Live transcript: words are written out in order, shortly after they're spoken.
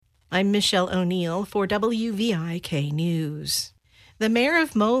I'm Michelle O'Neill for WVIK News. The mayor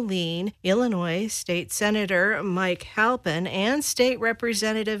of Moline, Illinois State Senator Mike Halpin, and State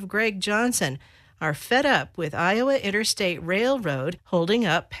Representative Greg Johnson are fed up with Iowa Interstate Railroad holding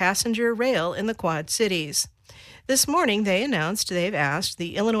up passenger rail in the Quad Cities. This morning, they announced they've asked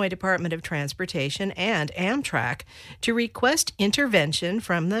the Illinois Department of Transportation and Amtrak to request intervention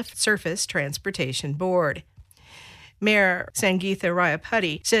from the Surface Transportation Board. Mayor Sangeetha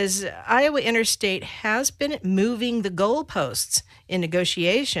Rayapati says Iowa Interstate has been moving the goalposts in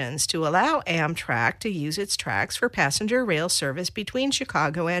negotiations to allow Amtrak to use its tracks for passenger rail service between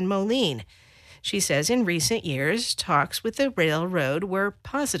Chicago and Moline. She says in recent years, talks with the railroad were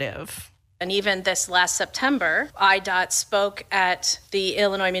positive. And even this last September, IDOT spoke at the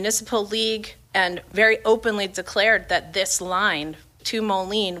Illinois Municipal League and very openly declared that this line to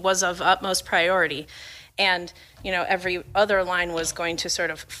Moline was of utmost priority. And, every other line was going to sort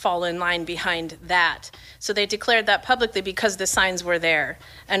of fall in line behind that. So they declared that publicly because the signs were there.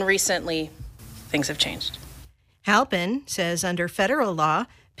 And recently, things have changed. Halpin says under federal law,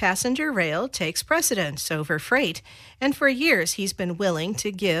 passenger rail takes precedence over freight. And for years, he's been willing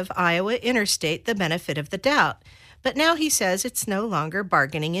to give Iowa Interstate the benefit of the doubt. But now he says it's no longer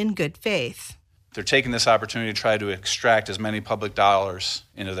bargaining in good faith. They're taking this opportunity to try to extract as many public dollars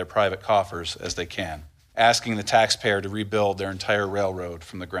into their private coffers as they can, asking the taxpayer to rebuild their entire railroad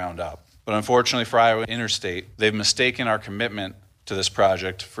from the ground up. But unfortunately for Iowa Interstate, they've mistaken our commitment to this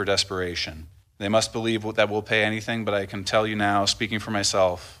project for desperation. They must believe that we'll pay anything, but I can tell you now, speaking for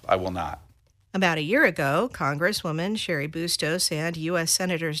myself, I will not. About a year ago, Congresswoman Cheri Bustos and U.S.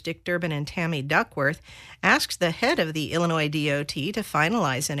 Senators Dick Durbin and Tammy Duckworth asked the head of the Illinois DOT to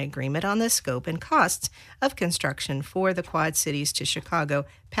finalize an agreement on the scope and costs of construction for the Quad Cities to Chicago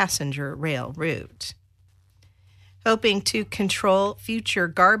passenger rail route. Hoping to control future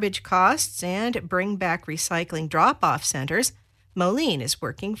garbage costs and bring back recycling drop-off centers, Moline is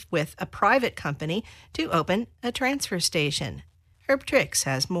working with a private company to open a transfer station. Herb Trix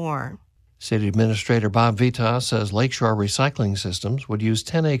has more. City Administrator Bob Vita says Lakeshore Recycling Systems would use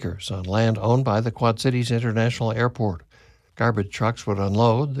 10 acres on land owned by the Quad Cities International Airport. Garbage trucks would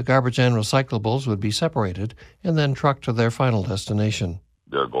unload, the garbage and recyclables would be separated, and then trucked to their final destination.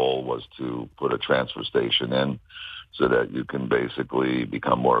 Their goal was to put a transfer station in so that you can basically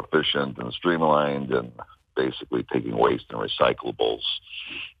become more efficient and streamlined and basically taking waste and recyclables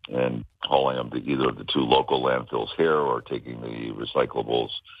and hauling them to either of the two local landfills here or taking the recyclables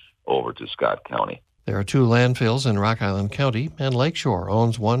over to Scott County. There are 2 landfills in Rock Island County, and Lakeshore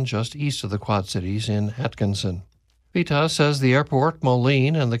owns one just east of the Quad Cities in Atkinson. Vita says the airport,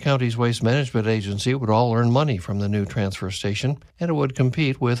 Moline, and the county's waste management agency would all earn money from the new transfer station, and it would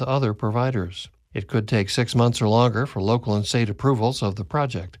compete with other providers. It could take 6 months or longer for local and state approvals of the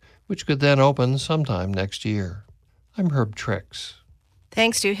project, which could then open sometime next year. I'm Herb Trix.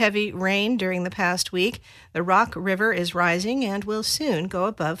 Thanks to heavy rain during the past week, the Rock River is rising and will soon go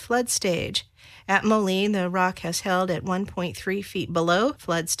above flood stage. At Moline, the Rock has held at 1.3 feet below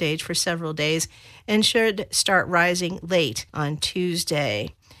flood stage for several days and should start rising late on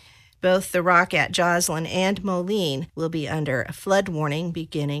Tuesday. Both the Rock at Joslyn and Moline will be under a flood warning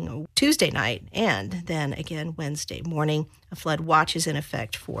beginning Tuesday night and then again Wednesday morning. A flood watch is in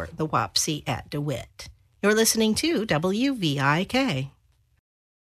effect for the Wapsie at DeWitt. You're listening to WVIK.